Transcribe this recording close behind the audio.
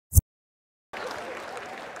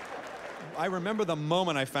I remember the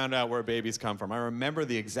moment I found out where babies come from. I remember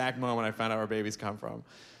the exact moment I found out where babies come from.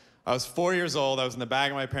 I was 4 years old. I was in the back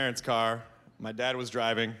of my parents' car. My dad was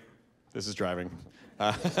driving. This is driving.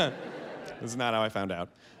 This is not how I found out.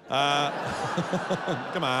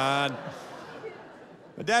 Come on.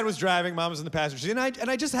 My dad was driving. Mom was in the passenger seat. And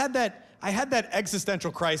I just had that,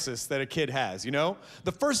 existential crisis that a kid has, you know?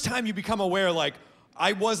 The first time you become aware, like,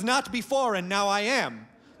 I was not before and now I am.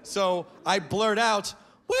 So I blurt out,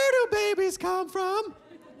 "Where do babies come from?"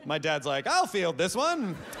 My dad's like, "I'll field this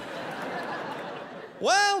one."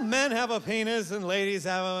 Well, men have a penis and ladies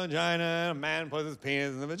have a vagina. A man puts his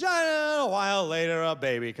penis in the vagina. A while later, a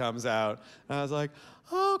baby comes out. And I was like,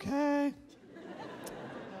 okay.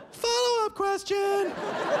 Follow-up question.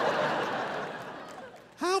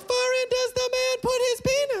 How far in does the man put his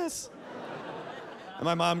penis? And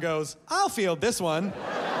my mom goes, "I'll field this one."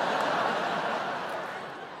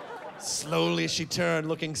 Slowly she turned,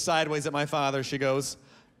 looking sideways at my father. She goes,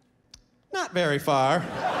 "Not very far."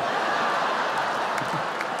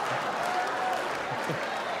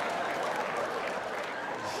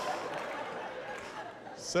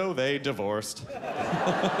 So they divorced.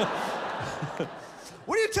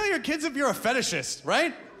 What do you tell your kids if you're a fetishist,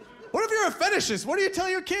 right? What if you're a fetishist? What do you tell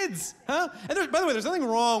your kids, huh? And by the way, there's nothing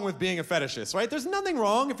wrong with being a fetishist, right? There's nothing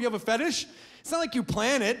wrong if you have a fetish. It's not like you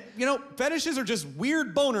plan it. You know, fetishes are just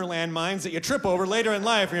weird boner landmines that you trip over later in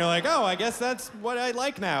life, and you're like, oh, I guess that's what I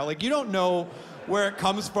like now. Like, you don't know where it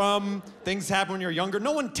comes from. Things happen when you're younger.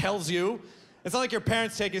 No one tells you. It's not like your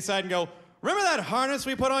parents take you aside and go, "Remember that harness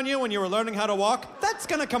we put on you when you were learning how to walk? That's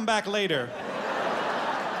gonna come back later."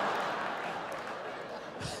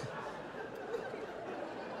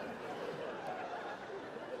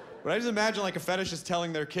 But I just imagine like a fetishist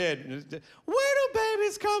telling their kid, "Where do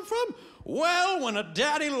babies come from?" "Well, when a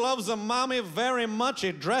daddy loves a mommy very much,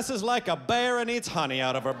 he dresses like a bear and eats honey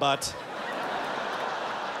out of her butt."